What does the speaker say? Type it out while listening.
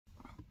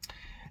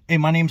Hey,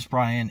 my name's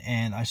Brian,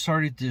 and I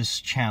started this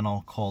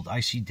channel called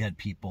I See Dead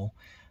People.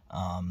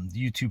 The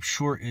YouTube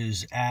short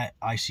is at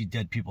I See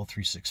Dead People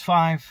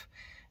 365,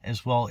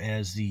 as well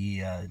as the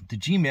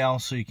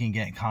Gmail, so you can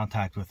get in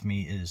contact with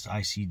me, is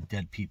I See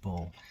Dead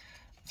People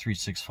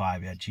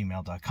 365 at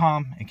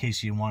gmail.com. In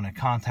case you want to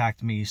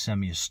contact me, send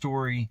me a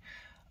story,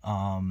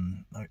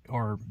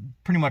 or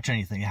pretty much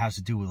anything. It has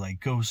to do with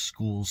like ghosts,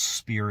 ghouls,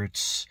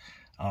 spirits,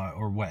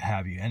 or what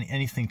have you,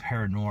 anything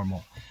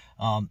paranormal.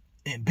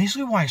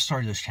 Basically why I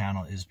started this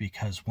channel is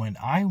because when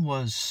I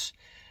was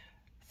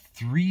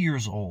 3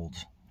 years old,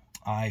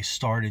 I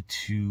started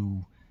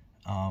to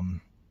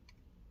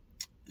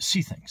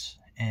see things.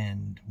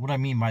 And what I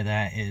mean by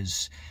that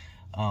is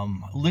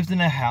I lived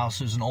in a house.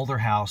 It was an older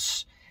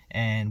house,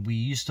 and we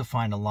used to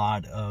find a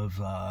lot of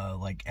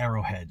like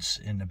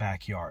arrowheads in the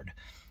backyard.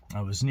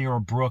 I was near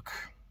a brook,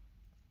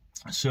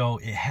 so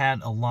it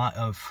had a lot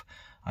of,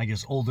 I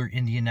guess, older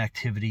Indian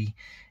activity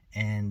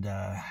and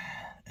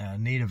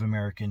Native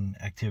American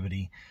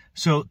activity.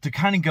 So to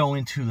kind of go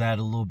into that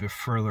a little bit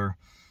further,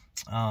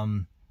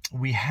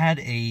 we had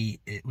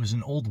it was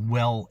an old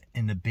well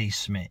in the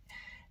basement,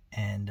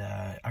 and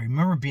I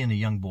remember being a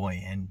young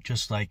boy and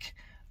just like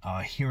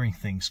hearing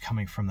things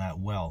coming from that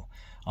well.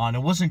 And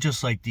it wasn't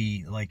just like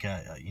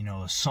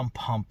a sump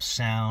pump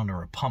sound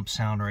or a pump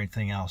sound or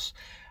anything else.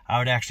 I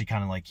would actually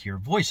kind of like hear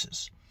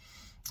voices,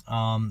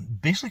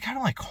 basically kind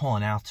of like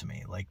calling out to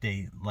me, like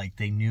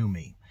they knew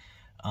me.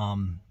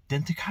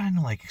 Then to kind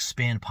of like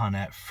expand upon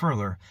that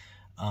further,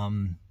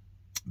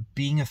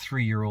 being a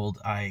 3-year-old,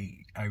 I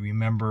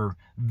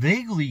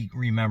vaguely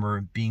remember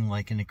being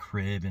like in a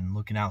crib and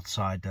looking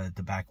outside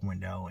the back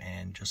window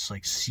and just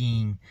like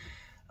seeing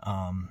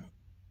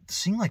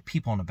like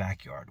people in the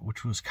backyard,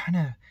 which was kind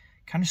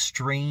of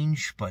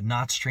strange, but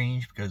not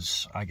strange,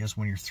 because I guess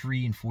when you're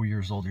 3 and 4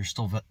 years old, you're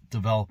still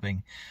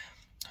developing.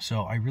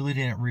 So I really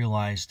didn't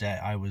realize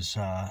that I was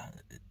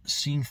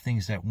seeing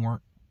things that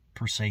weren't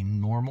per se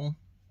normal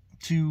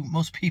to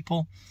most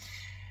people.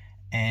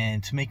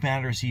 And to make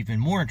matters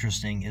even more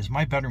interesting is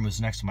my bedroom was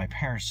next to my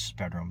parents'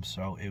 bedroom,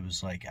 so it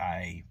was like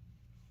I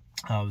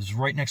was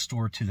right next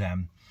door to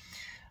them,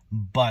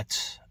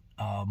 but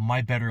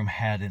my bedroom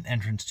had an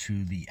entrance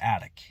to the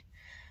attic.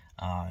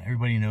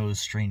 Everybody knows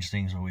strange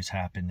things always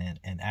happen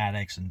in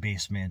attics and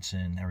basements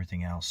and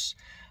everything else,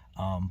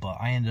 but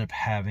I ended up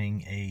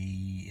having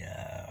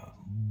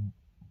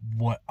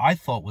what I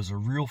thought was a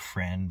real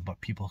friend,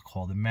 but people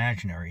called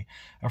imaginary,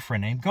 a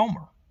friend named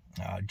Gomer.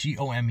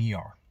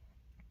 Gomer.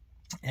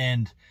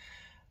 And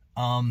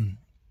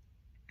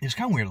it was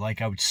kind of weird.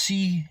 Like I would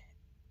see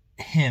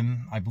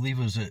him, I believe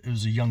it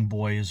was a young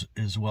boy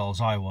as well as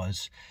I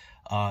was.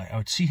 I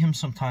would see him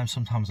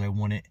sometimes I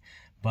wouldn't,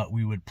 but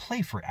we would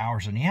play for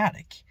hours in the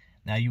attic.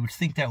 Now you would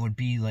think that would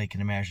be like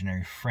an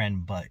imaginary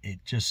friend, but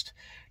it just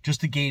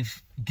to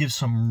give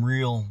some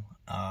real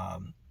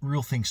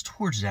things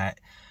towards that.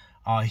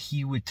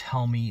 He would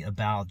tell me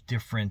about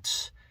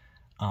different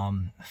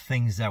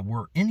things that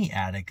were in the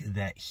attic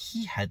that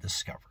he had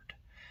discovered.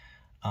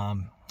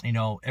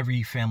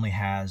 Every family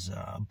has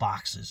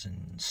boxes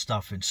and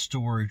stuff in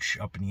storage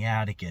up in the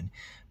attic,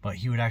 but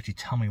he would actually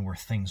tell me where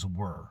things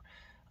were.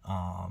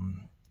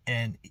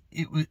 And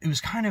it was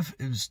kind of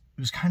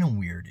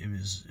weird. It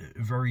was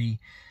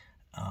very,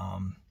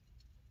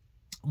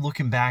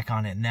 looking back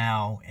on it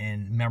now,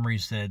 and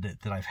memories that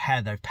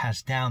I've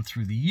passed down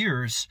through the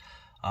years,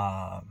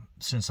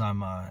 since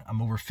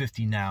I'm over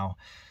 50 now.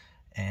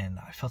 And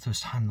I felt it was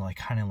time to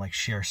kind of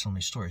share some of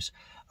these stories.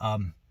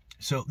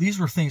 So these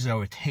were things that I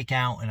would take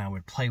out and I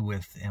would play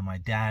with, and my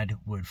dad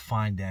would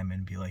find them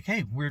and be like,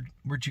 "Hey, where'd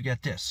you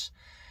get this?"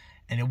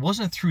 And it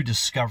wasn't through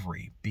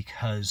discovery,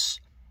 because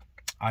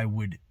I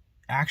would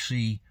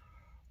actually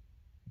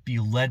be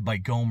led by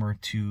Gomer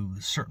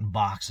to certain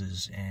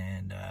boxes,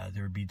 and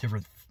there would be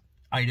different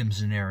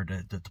items in there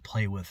to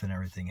play with and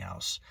everything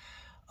else.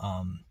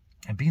 And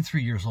being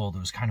 3 years old, it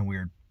was kind of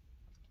weird.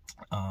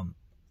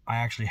 I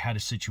actually had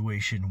a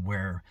situation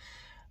where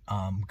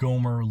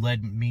Gomer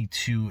led me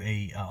to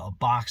a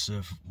box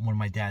of one of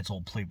my dad's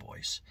old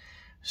Playboys.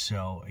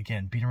 So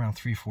again, being around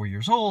 3 or 4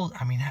 years old,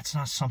 I mean, that's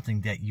not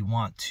something that you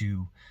want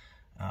to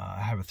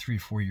have a 3 or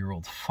 4 year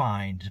old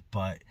find,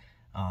 but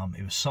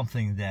it was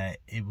something that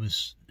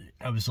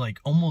I was like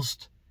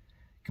almost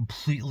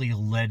completely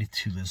led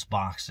to this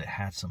box that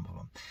had some of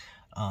them.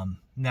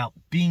 Now,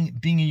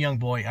 being a young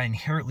boy, I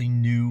inherently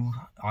knew,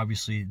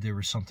 obviously, there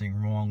was something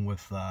wrong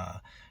with,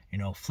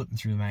 flipping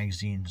through the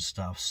magazines and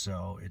stuff.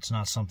 So it's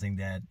not something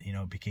that,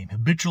 became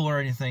habitual or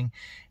anything.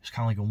 It was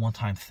kind of like a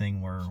one-time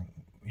thing where,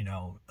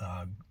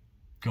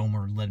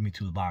 Gomer led me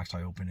to the box.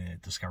 I opened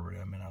it, discovered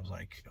them, and I was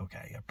like,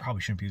 okay, I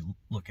probably shouldn't be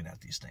looking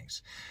at these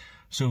things.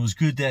 So it was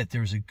good that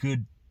there was a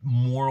good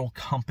moral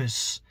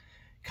compass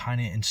kind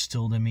of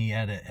instilled in me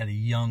at a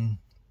young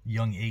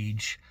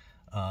age.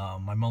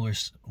 My mother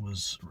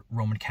was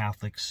Roman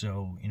Catholic,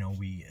 so,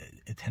 we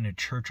attended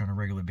church on a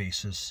regular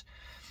basis.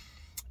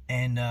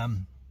 And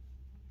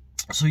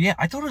so, yeah,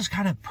 I thought it was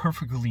kind of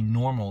perfectly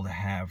normal to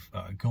have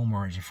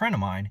Gomer as a friend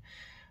of mine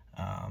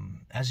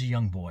as a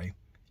young boy.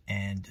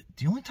 And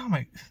the only time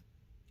I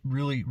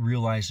really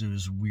realized it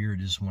was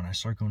weird is when I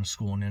started going to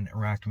school and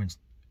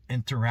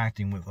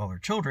interacting with other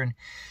children,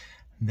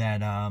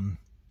 that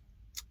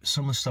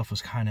some of the stuff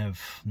was kind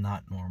of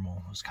not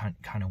normal. It was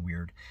kind of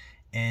weird.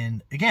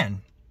 And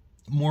again,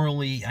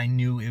 morally, I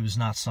knew it was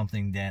not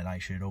something that I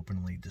should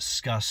openly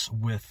discuss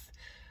with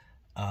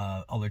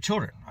other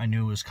children. I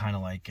knew it was kind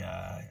of like,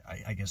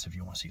 I guess if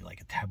you want to see, like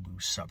a taboo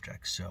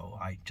subject. So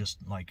I just,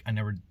 like, I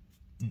never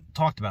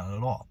talked about it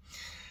at all.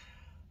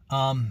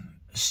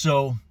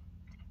 So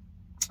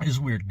it was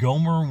weird.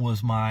 Gomer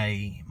was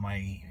my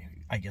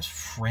I guess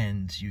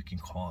friend, you can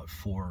call it,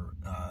 for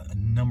a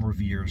number of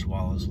years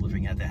while I was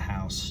living at that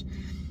house.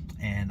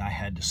 And I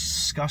had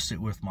discussed it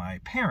with my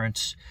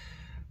parents,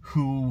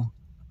 who,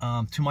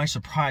 to my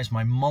surprise,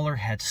 my mother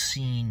had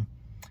seen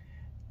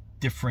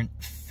different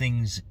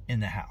things in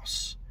the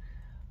house.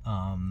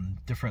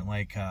 Different,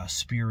 like,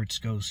 spirits,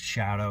 ghosts,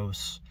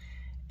 shadows.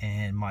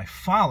 And my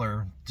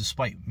father,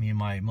 despite me and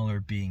my mother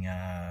being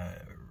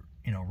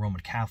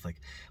Roman Catholic,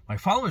 my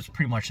father was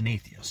pretty much an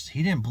atheist.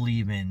 He didn't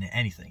believe in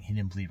anything. He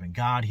didn't believe in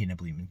God. He didn't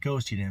believe in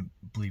ghosts. He didn't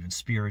believe in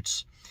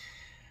spirits.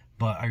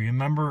 But I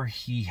remember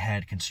he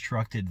had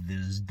constructed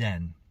this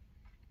den,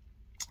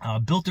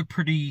 built it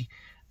pretty,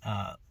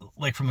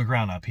 like, from the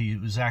ground up. He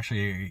was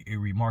actually a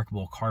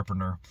remarkable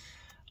carpenter,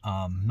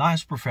 not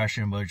his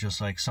profession, but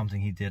just like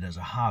something he did as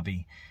a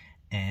hobby.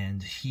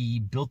 And he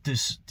built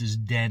this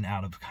den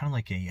out of kind of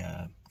like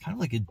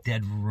a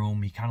dead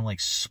room. He kind of like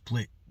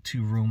split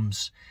 2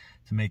 rooms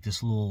to make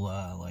this little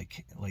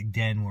like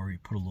den where we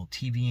put a little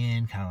TV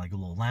in, kind of like a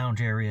little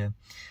lounge area.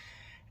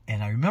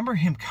 And I remember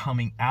him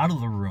coming out of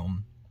the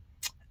room,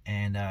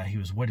 and he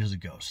was white as a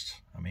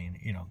ghost. I mean,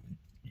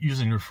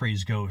 using the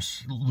phrase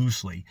ghost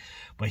loosely,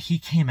 but he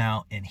came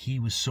out and he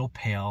was so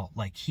pale,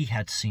 like he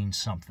had seen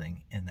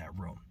something in that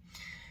room.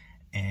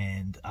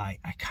 And I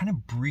kind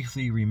of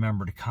briefly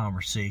remembered a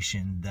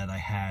conversation that I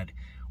had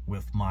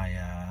with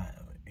my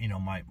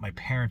my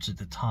parents at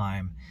the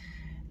time.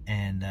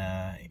 And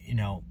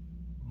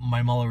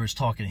my mother was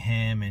talking to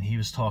him, and he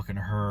was talking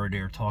to her.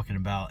 They were talking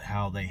about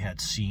how they had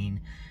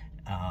seen,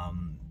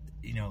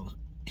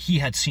 he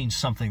had seen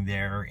something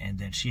there, and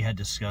then she had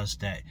discussed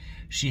that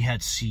she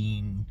had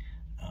seen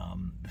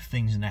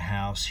things in the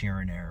house here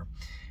and there,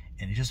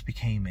 and it just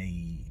became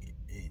a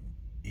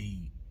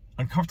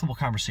uncomfortable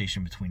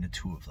conversation between the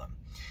two of them.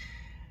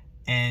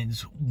 And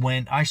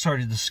when I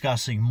started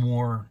discussing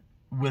more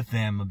with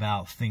them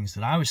about things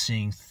that I was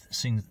seeing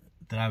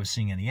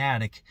in the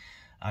attic,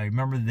 I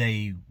remember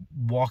they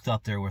walked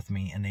up there with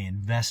me and they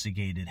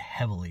investigated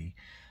heavily.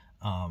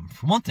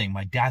 For one thing,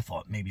 my dad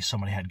thought maybe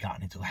somebody had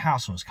gotten into the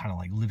house and was kind of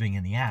like living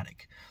in the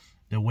attic.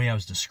 The way I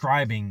was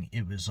describing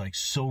it was like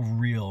so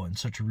real and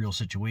such a real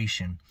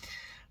situation.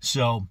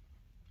 So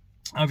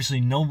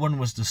obviously no one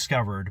was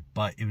discovered,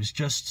 but it was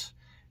just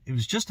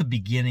the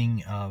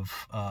beginning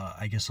of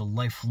I guess a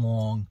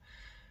lifelong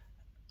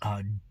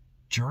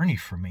journey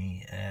for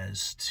me,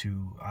 as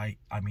to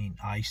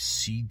I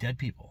see dead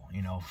people.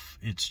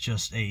 It's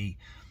just a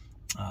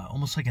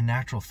almost like a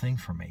natural thing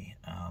for me.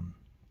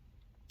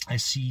 I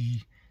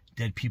see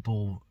dead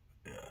people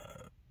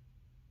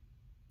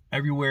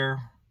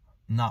everywhere,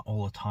 not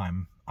all the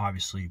time,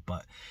 obviously,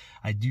 but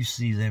I do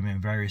see them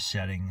in various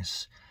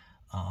settings.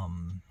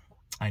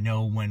 I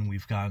know when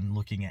we've gone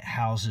looking at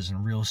houses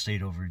and real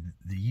estate over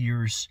the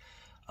years,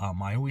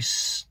 I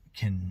always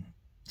can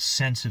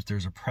sense if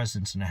there's a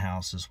presence in the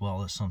house, as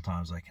well as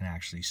sometimes I can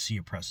actually see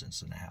a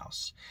presence in the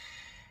house.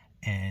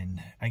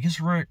 And I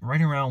guess right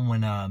around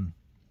when I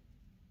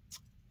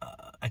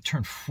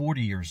turned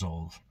 40 years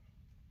old,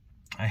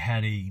 I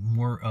had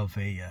more of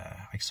a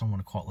like someone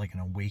would call it like an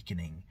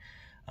awakening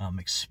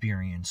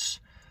experience,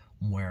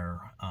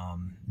 where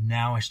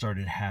now I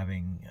started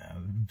having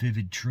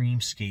vivid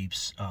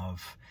dreamscapes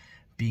of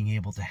being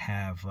able to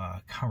have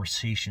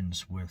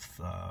conversations with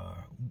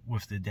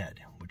the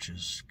dead, which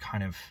is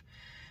kind of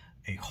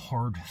a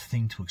hard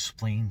thing to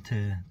explain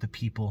to the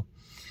people.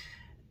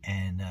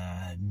 And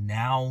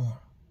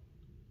now,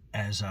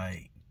 as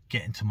I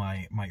get into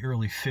my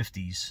early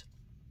 50s,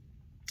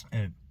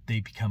 they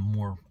become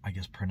more, I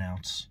guess,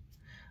 pronounced.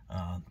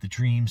 The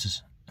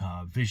dreams,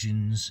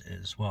 visions,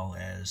 as well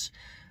as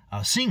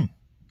seeing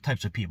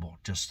types of people,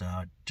 just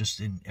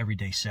in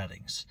everyday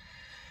settings.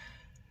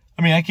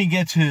 I mean, I can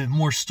get to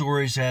more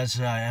stories as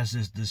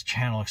this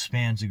channel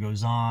expands and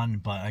goes on,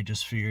 but I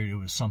just figured it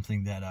was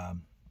something that I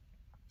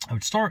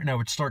would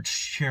start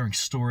sharing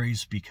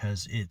stories,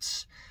 because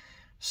it's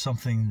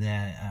something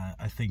that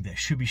I think that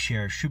should be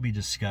shared, should be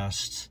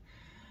discussed.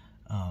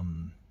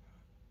 And,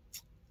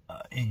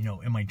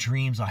 in my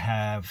dreams, I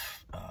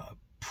have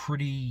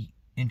pretty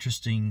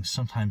interesting,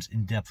 sometimes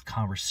in-depth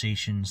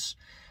conversations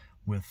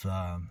with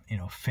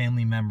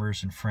family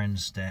members and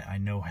friends that I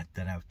know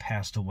that have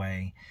passed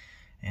away.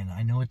 And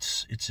I know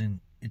it's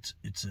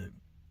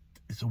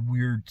a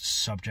weird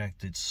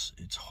subject.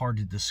 It's hard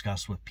to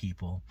discuss with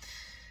people,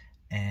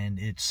 and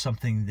it's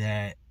something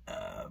that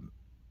I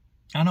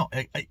don't know.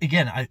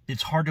 Again,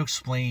 it's hard to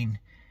explain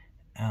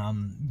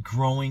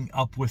growing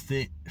up with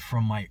it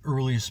from my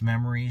earliest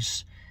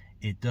memories,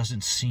 it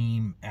doesn't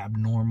seem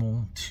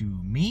abnormal to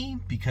me,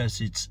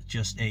 because it's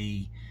just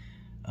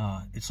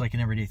it's like an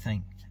everyday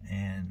thing.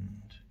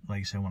 And like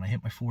I said, when I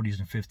hit my 40s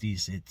and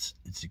 50s,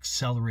 it's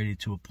accelerated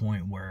to a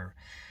point where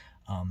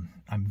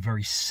I'm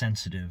very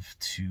sensitive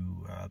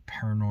to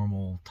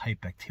paranormal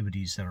type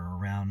activities that are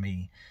around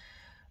me.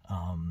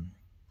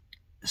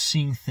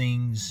 Seeing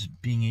things,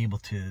 being able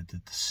to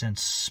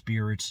sense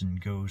spirits and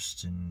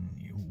ghosts and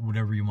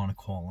whatever you want to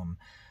call them,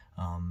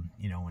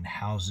 in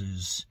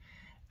houses,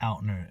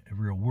 out in the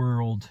real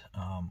world.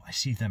 I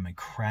see them in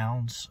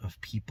crowds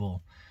of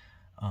people.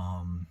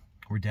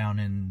 We're down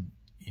in,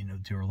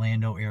 the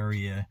Orlando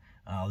area.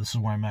 This is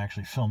where I'm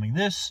actually filming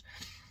this,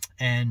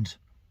 and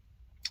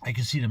I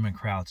can see them in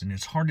crowds, and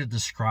it's hard to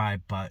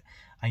describe, but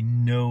I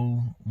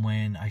know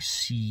when I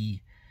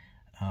see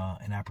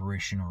an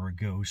apparition or a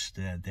ghost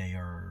that they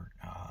are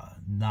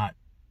not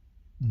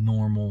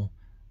normal,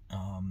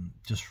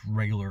 just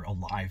regular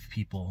alive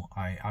people.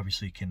 I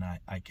obviously can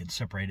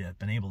separate it. I've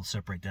been able to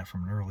separate that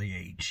from an early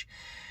age,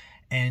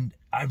 and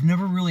I've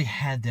never really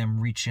had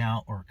them reach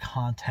out or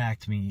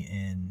contact me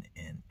in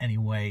any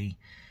way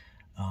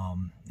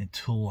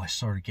until I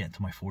started getting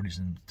to my 40s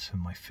and to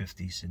my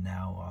 50s, and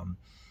now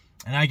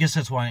and I guess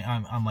that's why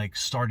I'm like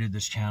started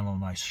this channel,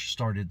 and I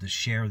started to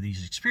share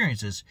these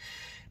experiences,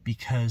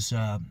 because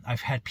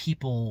I've had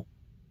people,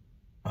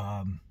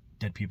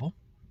 dead people,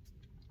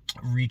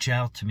 reach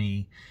out to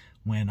me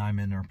when I'm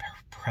in their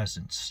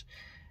presence,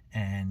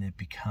 and it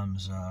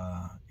becomes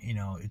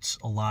it's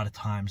a lot of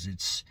times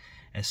it's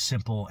as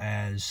simple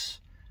as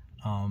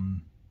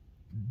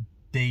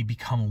they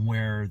become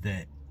aware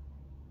that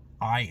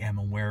I am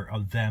aware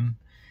of them,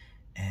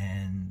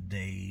 and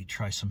they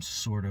try some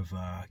sort of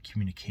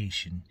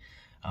communication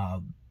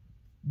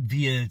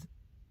via,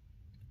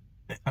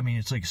 I mean,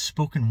 it's like a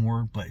spoken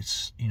word, but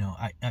it's,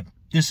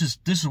 this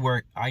is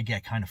where I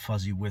get kind of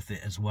fuzzy with it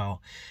as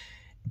well,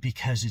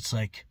 because it's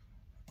like,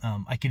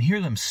 I can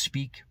hear them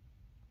speak,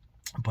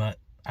 but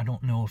I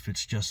don't know if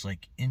it's just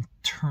like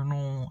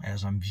internal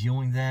as I'm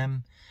viewing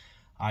them.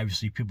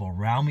 Obviously people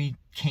around me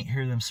can't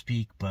hear them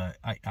speak, but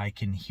I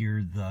can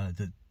hear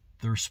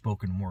their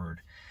spoken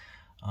word.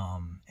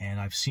 And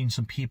I've seen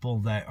some people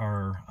that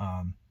are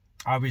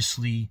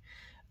obviously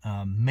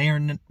may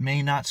or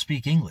may not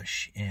speak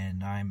English,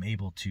 and I'm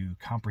able to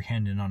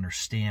comprehend and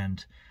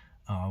understand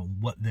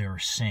what they're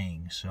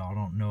saying. So I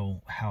don't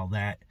know how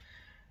that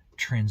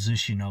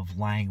transition of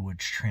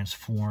language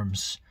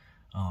transforms,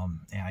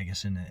 and I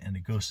guess in the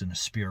ghost and the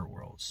spirit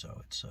world.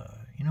 So it's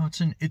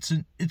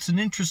it's an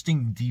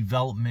interesting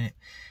development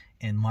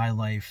in my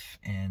life,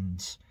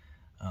 and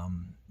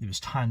it was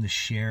time to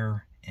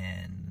share,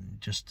 and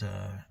just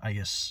I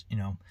guess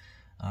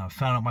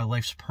found out my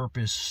life's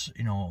purpose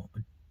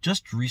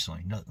just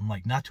recently,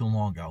 not too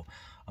long ago.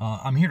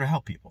 I'm here to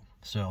help people,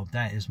 so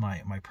that is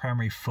my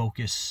primary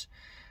focus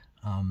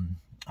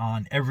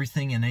on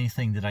everything and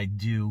anything that I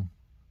do.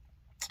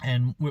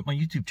 And with my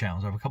YouTube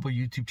channels, I have a couple of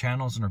YouTube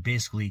channels, and are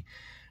basically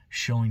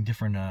showing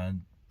different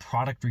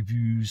product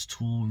reviews,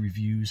 tool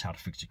reviews, how to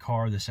fix your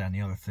car, this, that, and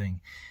the other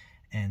thing.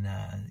 And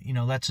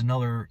that's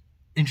another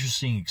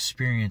interesting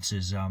experience.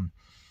 Is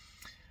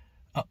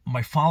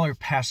my father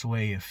passed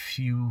away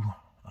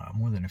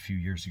more than a few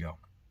years ago,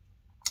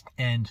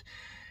 and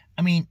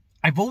I mean,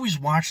 I've always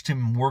watched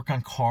him work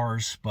on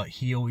cars, but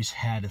he always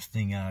had a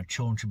thing,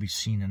 children should be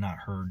seen and not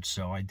heard.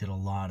 So I did a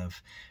lot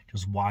of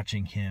just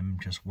watching him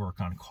just work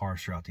on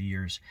cars throughout the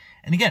years.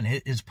 And again,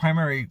 his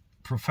primary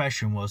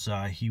profession was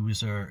he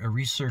was a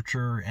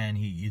researcher, and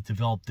he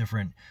developed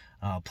different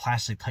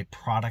plastic type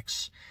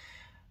products.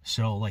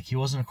 So like, he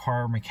wasn't a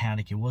car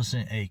mechanic, he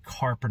wasn't a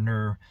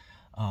carpenter,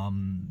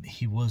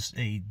 he was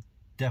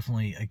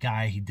definitely a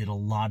guy. He did a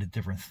lot of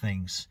different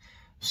things.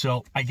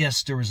 So I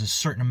guess there was a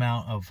certain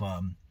amount of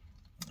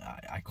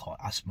I call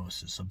it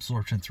osmosis,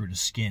 absorption through the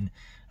skin,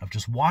 of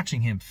just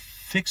watching him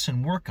fix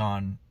and work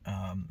on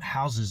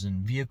houses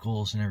and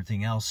vehicles and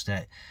everything else,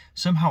 that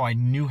somehow I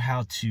knew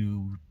how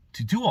to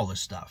do all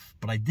this stuff,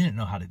 but I didn't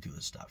know how to do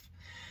this stuff.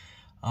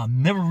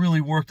 Never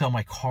really worked on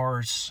my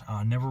cars,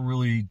 never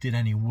really did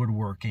any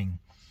woodworking,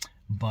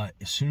 but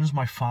as soon as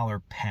my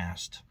father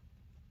passed,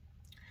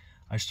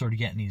 I started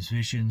getting these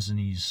visions and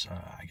these,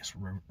 I guess,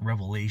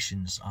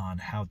 revelations on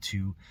how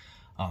to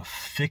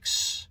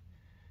fix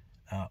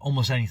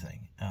almost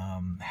anything,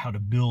 how to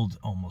build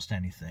almost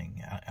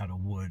anything out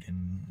of wood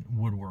and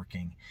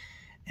woodworking.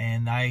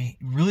 And I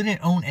really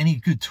didn't own any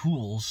good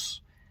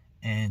tools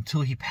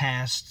until he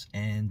passed,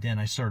 and then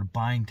I started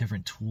buying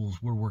different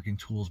tools, woodworking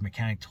tools,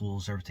 mechanic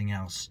tools, everything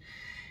else.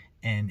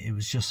 And it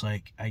was just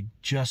like, I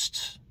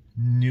just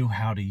knew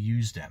how to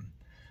use them.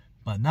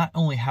 But not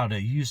only how to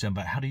use them,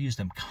 but how to use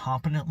them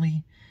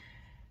competently,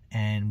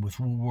 and with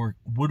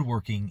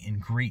woodworking in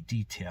great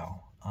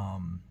detail.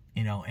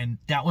 And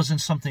that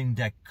wasn't something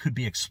that could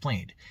be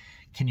explained.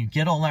 Can you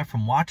get all that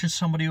from watching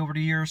somebody over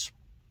the years?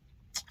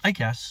 I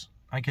guess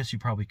you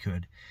probably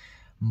could.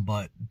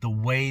 But the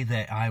way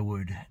that I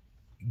would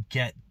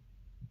get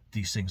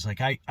these things.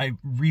 Like I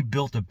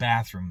rebuilt a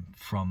bathroom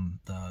from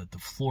the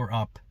floor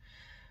up,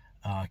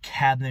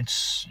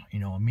 cabinets, you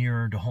know, a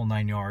mirror, the whole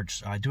 9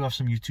 yards. I do have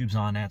some YouTubes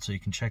on that, so you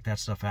can check that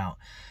stuff out.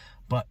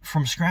 But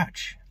from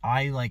scratch,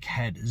 I like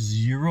had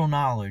zero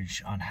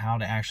knowledge on how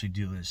to actually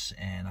do this,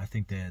 and I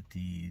think that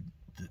the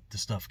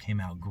stuff came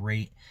out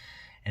great.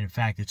 And in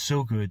fact, it's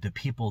so good that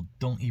people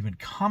don't even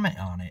comment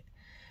on it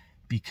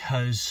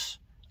because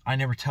I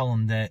never tell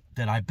them that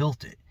I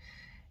built it.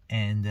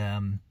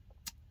 And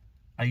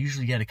I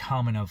usually get a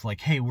comment of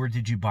like, hey, where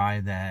did you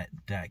buy that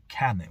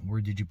cabinet?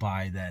 Where did you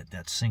buy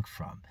that sink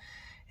from?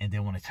 And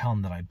then when I tell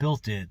them that I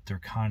built it, they're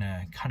kind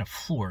of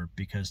floored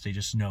because they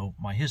just know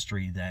my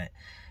history, that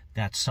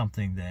that's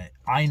something that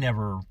I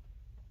never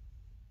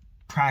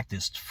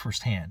practiced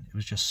firsthand. It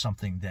was just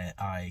something that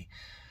I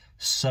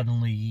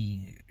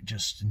suddenly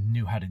just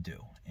knew how to do.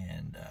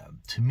 And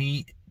to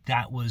me,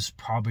 that was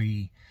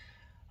probably,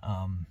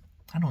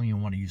 I don't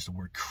even want to use the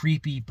word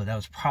creepy, but that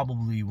was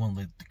probably one of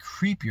the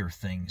creepier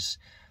things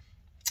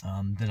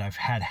that I've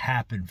had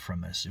happen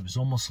from this. It was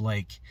almost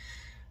like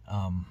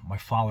my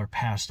father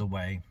passed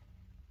away,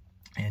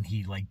 and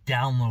he like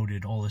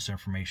downloaded all this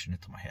information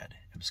into my head.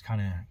 It was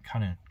kind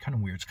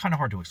of weird. It's kind of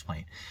hard to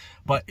explain,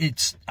 but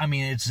it's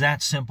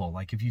that simple.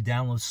 Like if you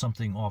download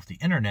something off the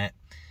internet,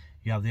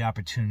 you have the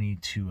opportunity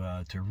to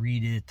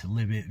read it, to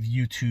live it.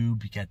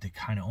 YouTube, you get to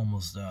kind of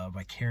almost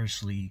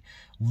vicariously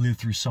live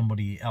through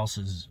somebody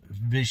else's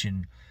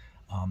vision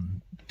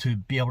to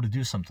be able to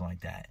do something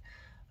like that.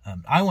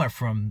 I went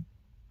from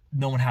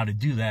knowing how to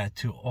do that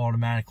to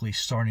automatically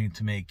starting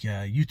to make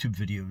YouTube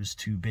videos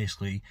to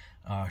basically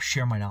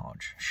share my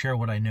knowledge, share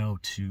what I know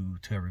to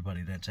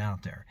everybody that's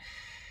out there.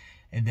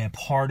 And then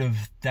part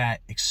of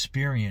that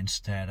experience,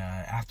 that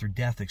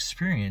after-death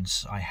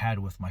experience I had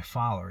with my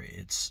father,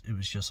 it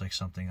was just like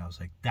something I was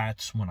like,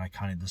 that's when I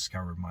kind of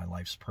discovered my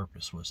life's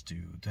purpose was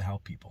to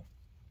help people.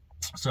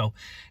 So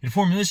in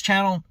forming this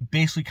channel,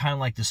 basically kind of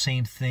like the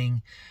same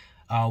thing.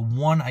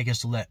 One, I guess,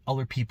 to let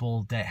other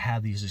people that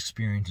have these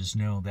experiences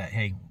know that,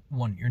 hey,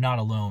 one, you're not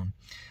alone.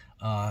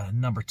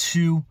 Number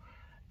two,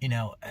 you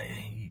know,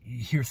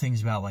 you hear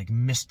things about like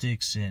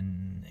mystics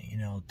and, you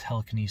know,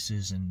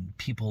 telekinesis and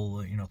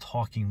people, you know,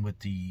 talking with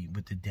the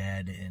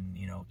dead and,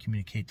 you know,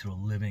 communicate to the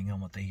living on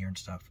what they hear and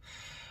stuff.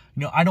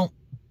 You know, I don't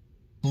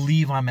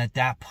believe I'm at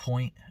that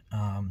point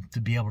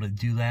to be able to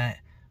do that.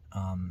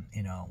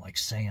 You know, like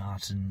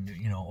seance and,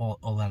 you know,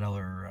 all that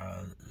other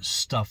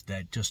stuff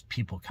that just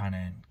people kind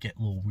of get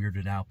a little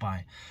weirded out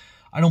by.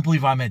 I don't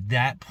believe I'm at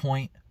that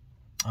point.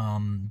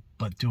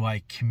 But do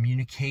I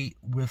communicate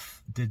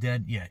with the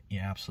dead? Yeah,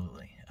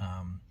 absolutely.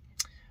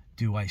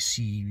 Do I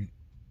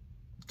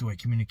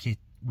communicate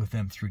with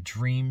them through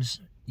dreams?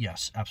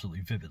 Yes,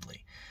 absolutely,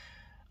 vividly.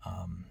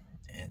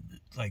 And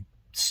like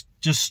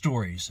just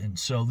stories. And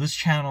so this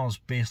channel is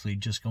basically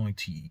just going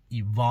to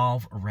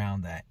evolve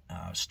around that.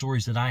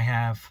 Stories that I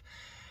have.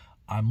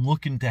 I'm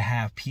looking to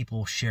have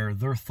people share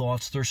their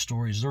thoughts, their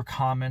stories, their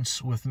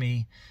comments with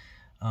me.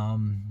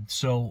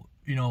 So,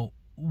 you know,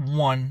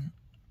 one,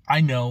 I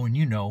know, and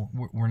you know,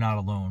 we're not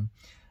alone.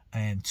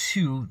 And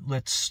two,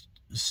 let's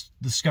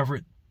discover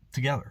it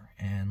together.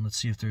 And let's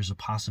see if there's a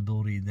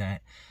possibility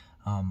that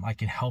I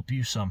can help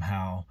you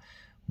somehow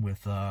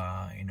with,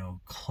 you know,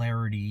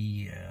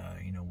 clarity,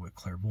 you know, with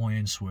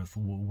clairvoyance, with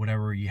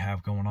whatever you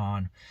have going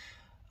on.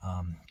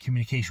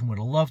 Communication with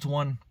a loved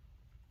one.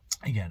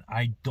 Again,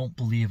 I don't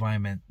believe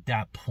I'm at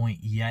that point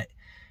yet.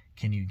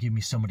 Can you give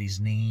me somebody's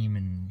name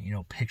and, you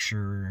know,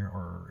 picture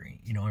or,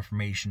 you know,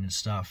 information and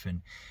stuff,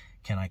 and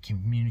can I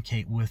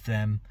communicate with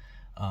them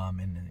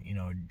in, you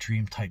know, a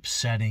dream type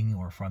setting,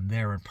 or if I'm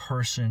there in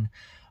person?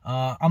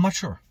 I'm not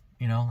sure.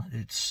 You know,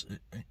 it's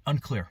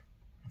unclear.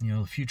 You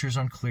know, the future is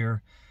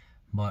unclear,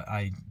 but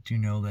I do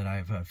know that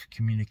I've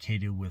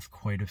communicated with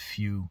quite a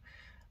few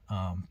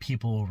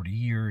people over the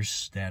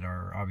years that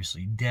are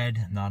obviously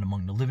dead, not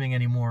among the living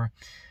anymore.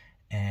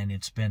 And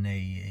it's been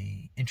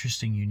a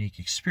interesting, unique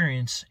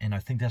experience. And I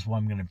think that's what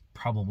I'm going to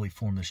probably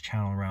form this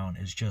channel around,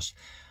 is just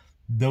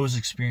those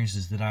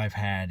experiences that I've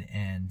had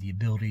and the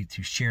ability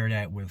to share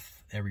that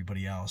with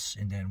everybody else.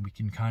 And then we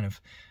can kind of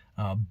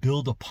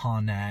build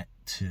upon that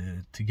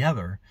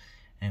together,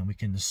 and we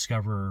can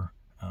discover,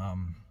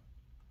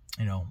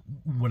 you know,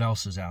 what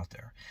else is out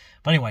there.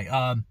 But anyway,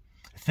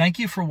 thank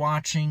you for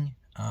watching.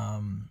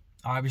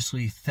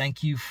 Obviously,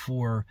 thank you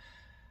for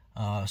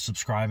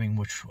subscribing,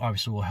 which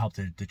obviously will help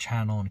the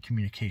channel and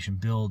communication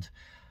build.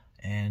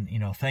 And, you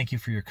know, thank you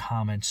for your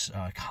comments.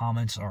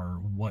 Comments are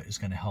what is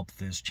going to help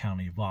this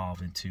channel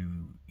evolve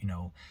into, you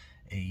know,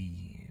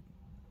 a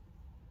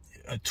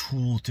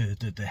tool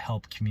to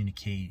help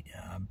communicate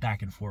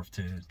back and forth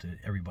to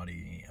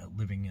everybody,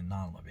 living and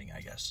non-living,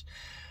 I guess.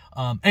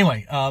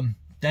 Anyway,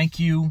 thank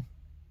you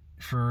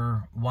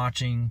for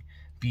watching.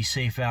 Be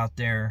safe out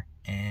there,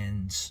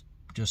 and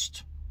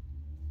just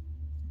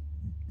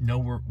know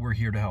we're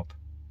here to help.